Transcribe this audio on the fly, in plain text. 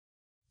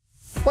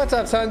What's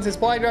up, sons? It's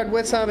Blind Rod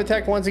with Son of a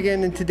Tech once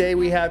again, and today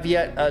we have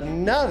yet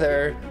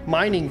another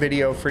mining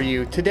video for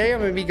you. Today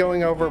I'm going to be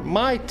going over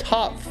my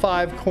top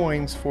 5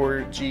 coins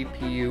for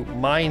GPU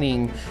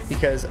mining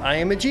because I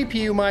am a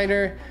GPU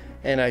miner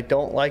and I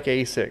don't like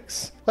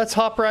ASICs. Let's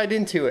hop right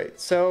into it.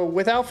 So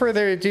without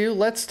further ado,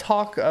 let's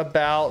talk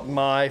about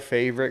my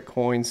favorite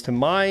coins to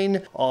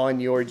mine on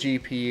your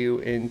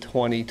GPU in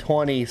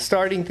 2020.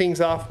 Starting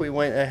things off, we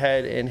went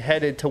ahead and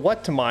headed to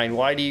what to mine.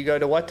 Why do you go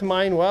to what to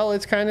mine? Well,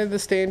 it's kind of the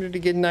standard to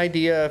get an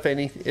idea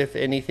if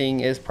anything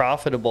is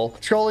profitable.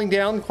 Scrolling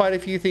down, quite a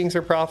few things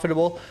are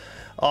profitable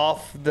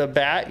off the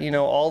bat, you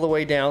know, all the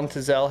way down to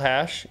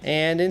Zellhash,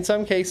 and in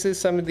some cases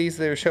some of these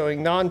that are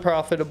showing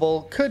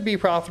non-profitable could be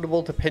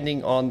profitable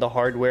depending on the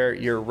hardware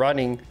you're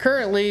running.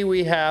 Currently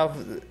we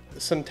have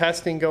some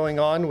testing going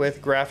on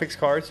with graphics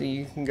cards, and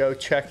you can go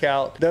check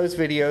out those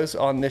videos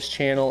on this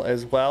channel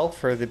as well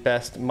for the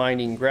best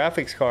mining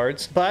graphics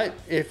cards. But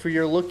if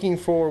you're looking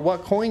for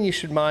what coin you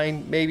should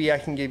mine, maybe I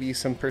can give you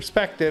some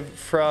perspective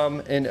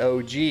from an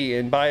OG.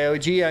 And by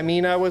OG I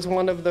mean I was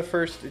one of the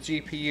first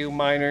GPU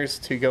miners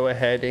to go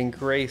ahead and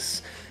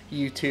grace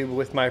YouTube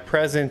with my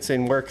presence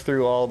and work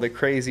through all the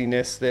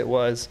craziness that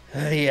was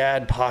the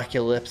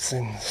adpocalypse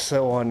and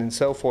so on and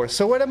so forth.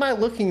 So what am I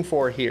looking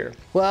for here?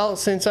 Well,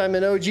 since I'm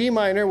an OG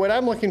miner, what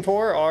I'm looking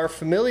for are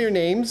familiar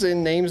names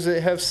and names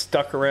that have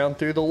stuck around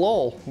through the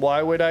lull.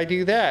 Why would I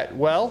do that?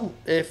 Well,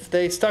 if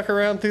they stuck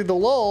around through the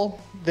lull,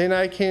 then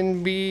I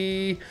can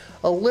be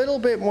a little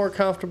bit more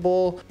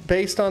comfortable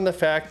based on the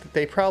fact that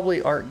they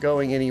probably aren't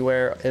going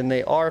anywhere and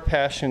they are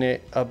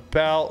passionate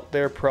about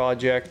their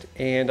project,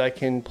 and I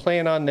can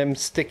plan on them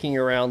sticking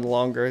around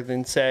longer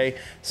than, say,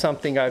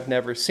 something I've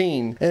never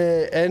seen.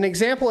 An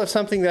example of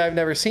something that I've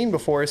never seen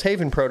before is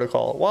Haven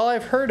Protocol. While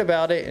I've heard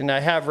about it and I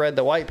have read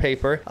the white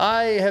paper,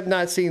 I have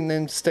not seen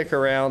them stick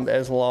around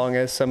as long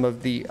as some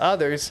of the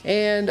others,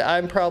 and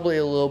I'm probably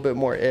a little bit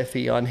more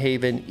iffy on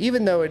Haven,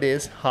 even though it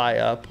is high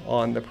up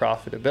on the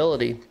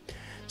profitability.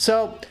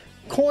 So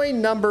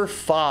coin number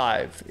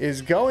 5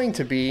 is going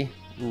to be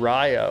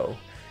Ryo.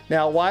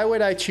 Now, why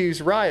would I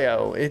choose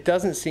Ryo? It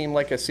doesn't seem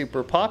like a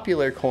super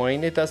popular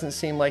coin. It doesn't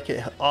seem like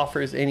it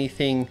offers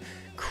anything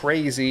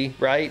crazy,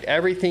 right?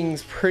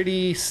 Everything's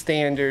pretty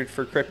standard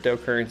for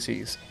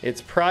cryptocurrencies.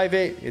 It's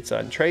private, it's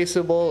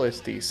untraceable,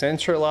 it's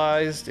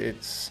decentralized,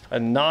 it's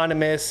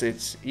anonymous,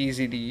 it's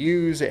easy to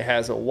use, it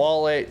has a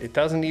wallet. It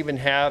doesn't even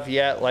have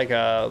yet like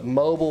a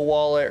mobile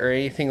wallet or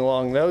anything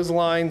along those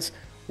lines.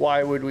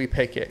 Why would we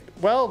pick it?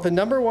 Well, the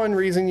number one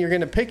reason you're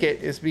going to pick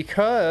it is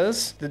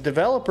because the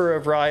developer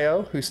of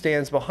Ryo, who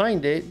stands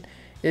behind it,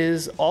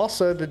 is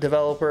also the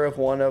developer of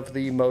one of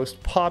the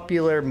most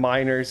popular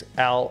miners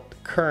out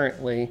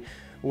currently,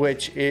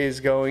 which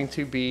is going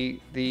to be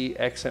the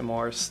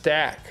XMR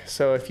Stack.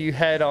 So if you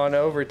head on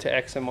over to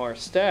XMR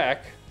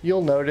Stack,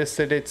 you'll notice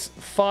that it's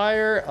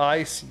Fire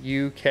Ice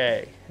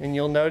UK, and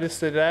you'll notice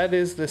that that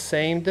is the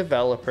same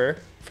developer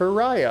for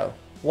Ryo.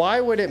 Why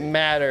would it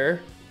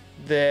matter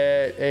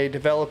that a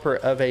developer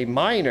of a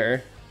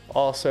miner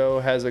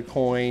also has a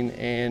coin,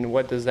 and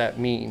what does that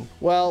mean?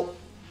 Well,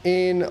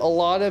 in a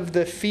lot of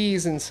the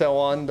fees and so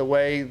on, the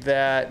way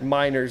that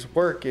miners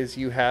work is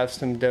you have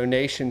some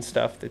donation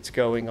stuff that's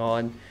going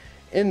on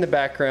in the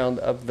background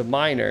of the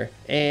miner,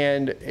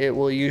 and it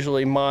will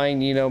usually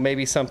mine, you know,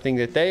 maybe something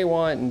that they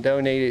want and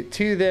donate it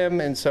to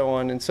them and so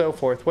on and so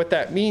forth. What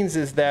that means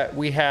is that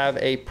we have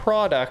a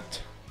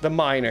product, the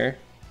miner,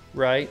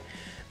 right,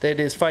 that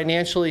is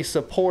financially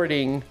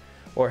supporting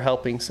or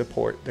helping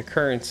support the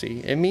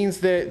currency. It means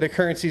that the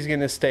currency is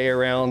going to stay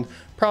around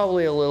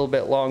probably a little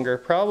bit longer,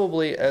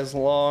 probably as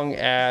long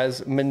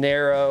as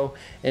Monero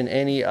and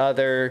any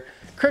other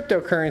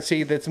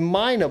cryptocurrency that's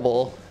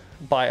mineable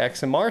by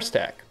XMR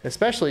Stack,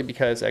 especially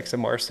because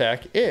XMR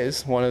Stack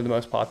is one of the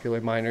most popular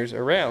miners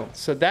around.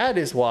 So that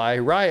is why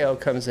Ryo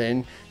comes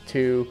in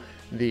to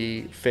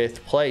the 5th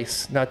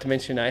place. Not to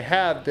mention I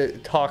have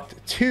talked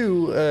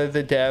to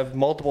the dev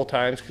multiple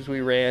times because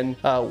we ran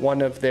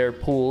one of their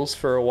pools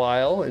for a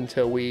while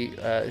until we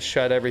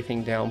shut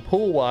everything down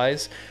pool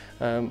wise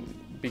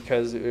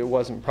because it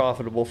wasn't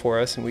profitable for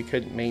us and we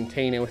couldn't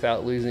maintain it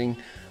without losing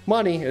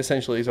money,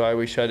 essentially is why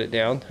we shut it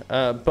down.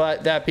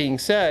 But that being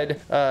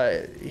said,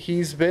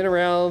 he's been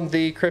around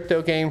the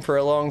crypto game for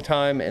a long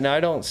time, and I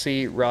don't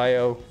see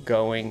Ryo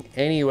going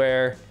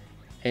anywhere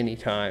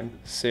anytime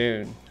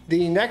soon.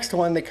 The next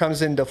one that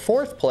comes into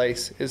 4th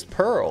place is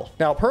Pearl.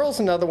 Now, Pearl's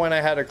another one I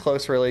had a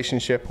close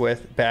relationship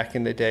with back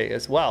in the day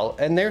as well,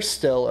 and they're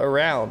still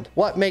around.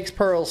 What makes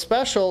Pearl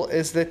special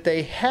is that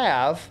they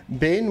have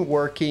been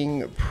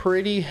working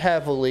pretty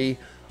heavily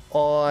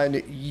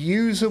on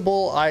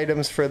usable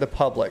items for the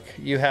public.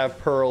 You have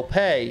Pearl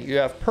Pay, you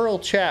have Pearl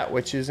Chat,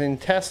 which is in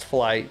test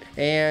flight,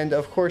 and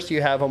of course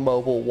you have a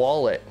mobile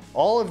wallet.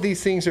 All of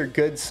these things are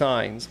good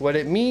signs. What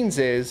it means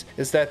is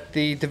that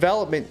the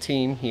development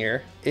team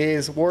here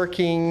is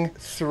working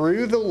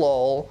through the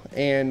lull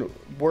and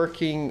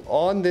working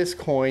on this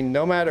coin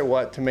no matter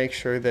what to make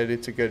sure that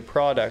it's a good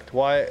product.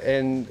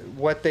 And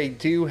what they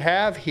do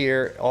have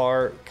here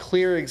are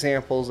clear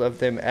examples of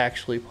them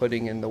actually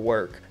putting in the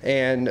work.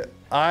 And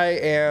I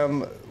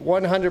am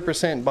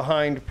 100%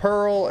 behind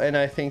Pearl, and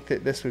I think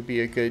that this would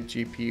be a good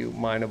GPU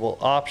mineable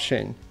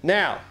option.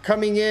 Now,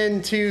 coming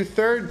into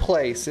third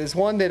place is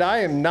one that I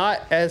am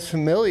not as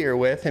familiar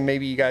with, and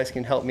maybe you guys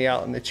can help me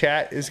out in the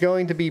chat, is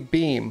going to be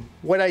Beam.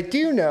 What I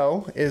do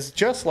know is,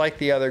 just like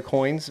the other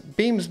coins,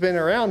 Beam's been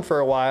around for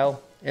a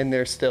while, and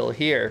they're still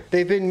here.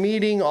 They've been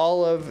meeting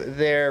all of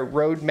their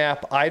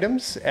roadmap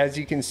items. As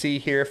you can see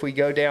here, if we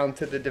go down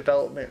to the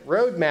development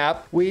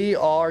roadmap, we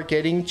are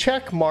getting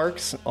check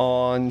marks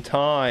on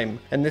time.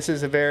 And this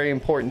is a very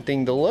important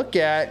thing to look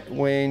at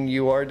when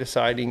you are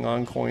deciding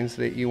on coins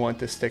that you want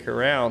to stick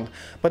around.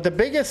 But the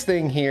biggest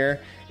thing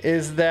here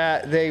is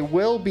that they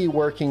will be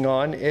working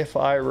on, if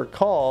I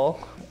recall,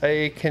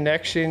 a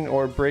connection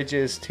or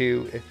bridges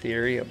to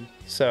Ethereum.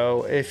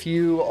 So if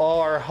you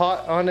are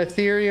hot on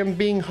Ethereum,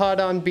 being hot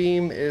on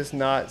Beam is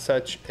not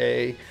such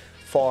a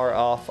far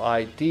off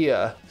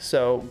idea.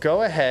 So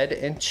go ahead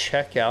and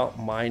check out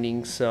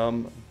mining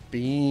some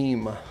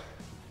Beam,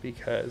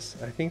 because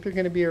I think they're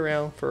going to be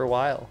around for a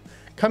while.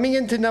 Coming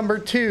into number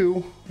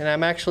 2, and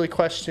I'm actually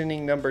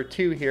questioning number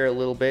 2 here a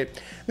little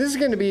bit. This is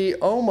going to be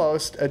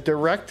almost a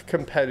direct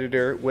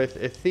competitor with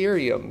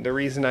Ethereum. The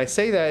reason I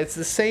say that, it's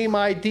the same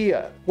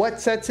idea. What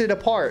sets it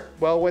apart?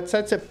 Well, what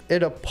sets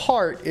it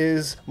apart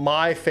is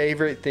my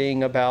favorite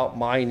thing about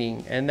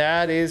mining, and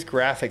that is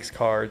graphics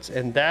cards,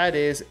 and that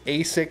is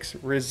ASICs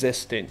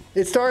resistant.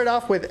 It started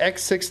off with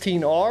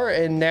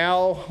X16R, and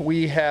now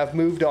we have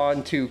moved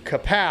on to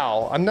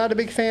Kapow. I'm not a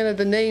big fan of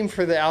the name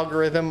for the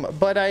algorithm,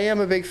 but I am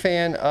a big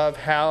fan of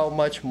how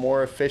much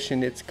more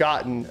efficient it's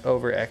gotten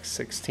over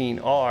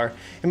X16R.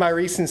 In my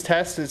recent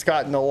tests, it's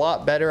gotten a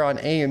lot better on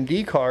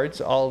AMD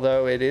cards,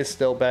 although it is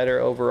still better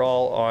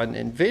overall on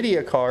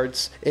NVIDIA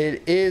cards.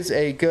 It is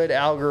a good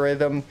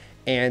algorithm,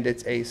 and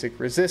it's ASIC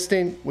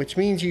resistant, which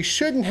means you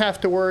shouldn't have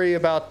to worry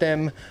about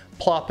them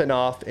plopping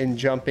off and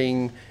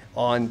jumping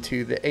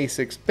onto the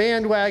ASICs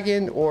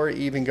bandwagon, or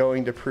even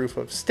going to proof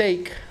of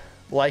stake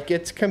like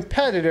its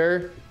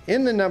competitor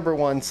in the number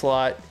 1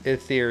 slot,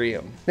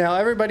 Ethereum. Now,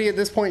 everybody at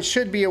this point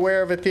should be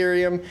aware of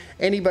Ethereum.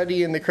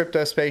 Anybody in the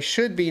crypto space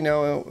should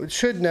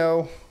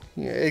know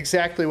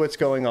exactly what's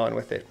going on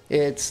with it.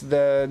 It's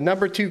the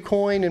number 2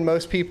 coin in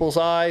most people's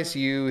eyes.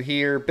 You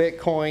hear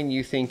Bitcoin,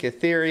 you think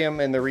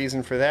Ethereum, and the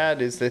reason for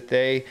that is that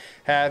they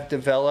have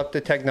developed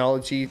the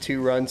technology to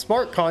run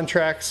smart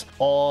contracts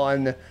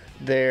on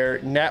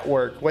their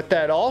network. What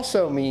that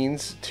also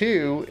means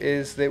too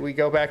is that we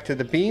go back to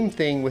the Beam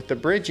thing with the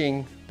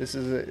bridging. This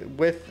is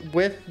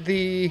with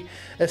the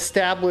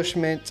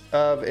establishment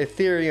of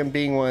Ethereum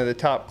being one of the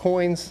top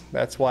coins.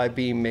 That's why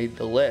Beam made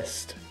the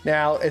list.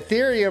 Now,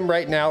 Ethereum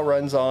right now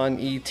runs on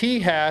ET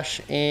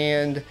hash,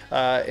 and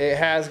it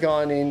has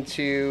gone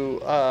into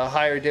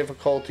higher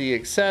difficulty,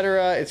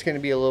 etc. It's going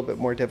to be a little bit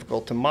more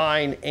difficult to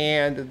mine,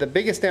 and the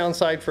biggest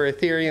downside for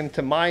Ethereum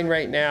to mine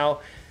right now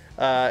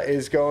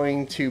is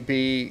going to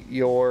be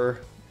your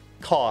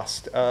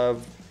cost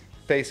of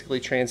basically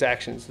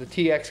transactions, the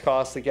TX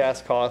costs, the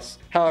gas costs,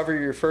 however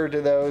you refer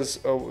to those,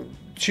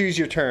 choose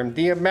your term.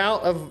 The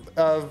amount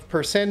of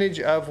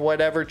percentage of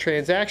whatever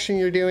transaction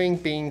you're doing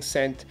being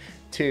sent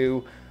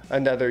to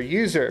another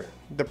user.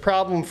 The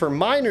problem for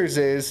miners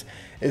is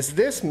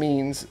this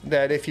means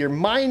that if you're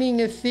mining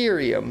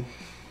Ethereum,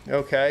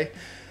 okay,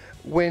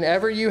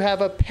 whenever you have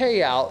a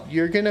payout,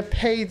 you're gonna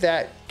pay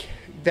that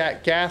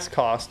gas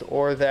cost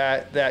or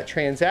that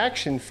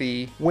transaction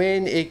fee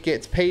when it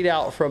gets paid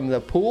out from the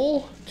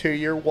pool to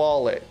your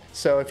wallet.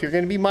 So if you're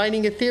going to be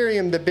mining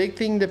Ethereum, the big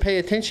thing to pay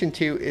attention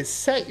to is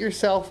set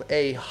yourself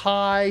a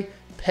high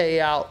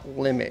payout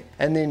limit.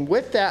 And then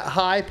with that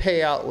high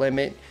payout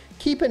limit,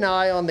 keep an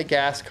eye on the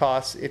gas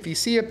costs. If you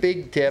see a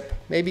big dip,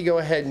 maybe go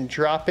ahead and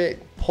drop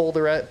it, pull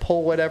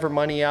whatever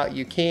money out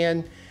you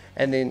can,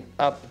 and then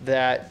up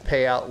that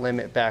payout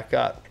limit back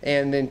up.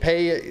 And then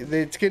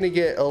it's going to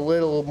get a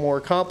little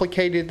more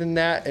complicated than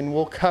that, and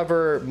we'll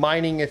cover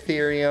mining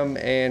Ethereum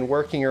and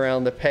working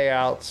around the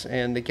payouts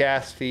and the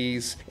gas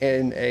fees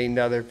in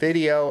another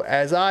video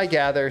as I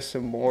gather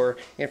some more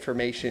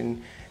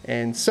information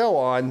and so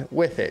on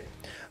with it.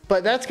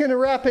 But that's going to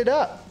wrap it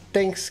up.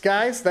 Thanks,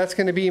 guys. That's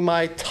going to be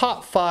my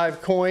top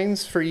 5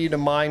 coins for you to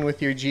mine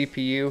with your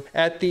GPU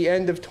at the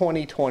end of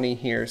 2020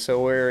 here.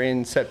 So we're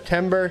in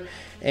September,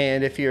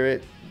 and if you're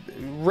at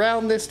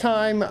around this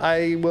time,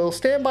 I will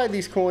stand by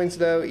these coins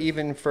though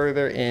even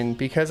further in,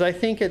 because I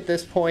think at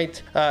this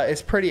point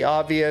it's pretty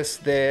obvious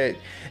that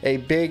a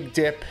big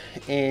dip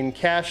in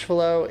cash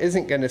flow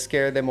isn't going to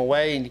scare them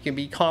away, and you can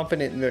be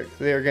confident that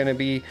they're going to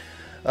be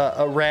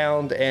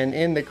around and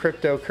in the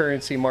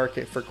cryptocurrency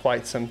market for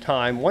quite some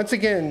time. Once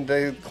again,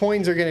 the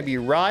coins are going to be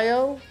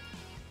Ryo,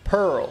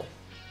 Pearl,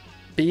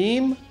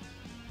 Beam,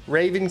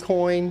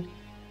 Ravencoin,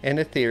 and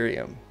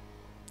Ethereum.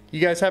 You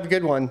guys have a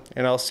good one,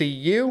 and I'll see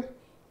you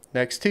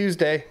next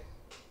Tuesday.